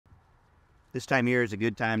this time of year is a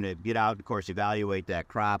good time to get out, of course, evaluate that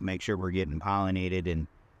crop, make sure we're getting pollinated,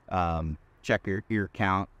 and check your ear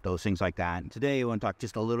count, those things like that. And today I want to talk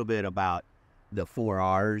just a little bit about the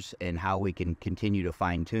 4Rs and how we can continue to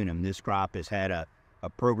fine tune them. This crop has had a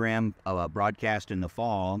program of a broadcast in the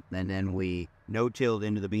fall, and then we no-tilled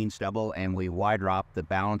into the bean stubble and we wide dropped the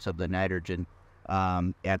balance of the nitrogen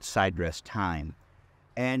at side dress time.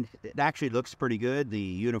 And it actually looks pretty good. The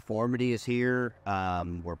uniformity is here.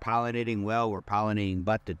 We're pollinating well. We're pollinating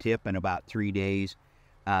butt to tip in about 3 days.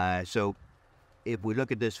 So if we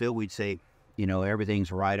look at this field, we'd say,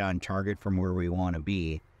 everything's right on target from where we want to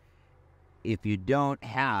be. If you don't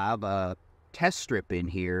have a test strip in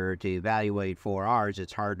here to evaluate 4Rs,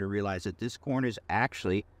 it's hard to realize that this corn is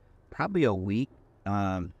actually probably a week,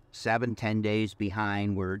 7-10 days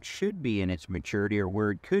behind where it should be in its maturity, or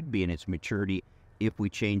where it could be in its maturity if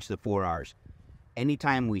we change the 4Rs.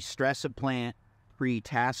 Anytime we stress a plant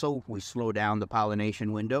pre-tassel, we slow down the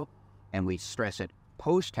pollination window, and we stress it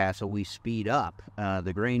post-tassel, we speed up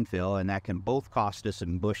the grain fill, and that can both cost us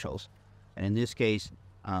in bushels. And in this case,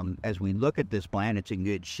 as we look at this plant, it's in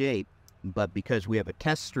good shape, but because we have a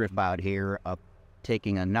test strip out here of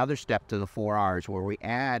taking another step to the 4Rs where we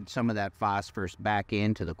add some of that phosphorus back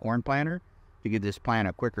into the corn planter to give this plant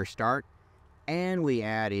a quicker start, and we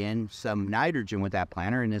add in some nitrogen with that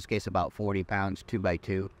planter, in this case about 40 pounds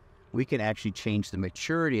 2x2, we can actually change the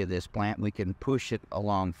maturity of this plant. We can push it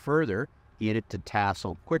along further, get it to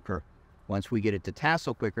tassel quicker. Once we get it to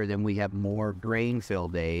tassel quicker, then we have more grain fill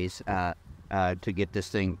days to get this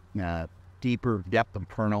thing deeper depth of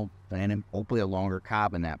kernel and hopefully a longer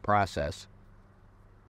cob in that process.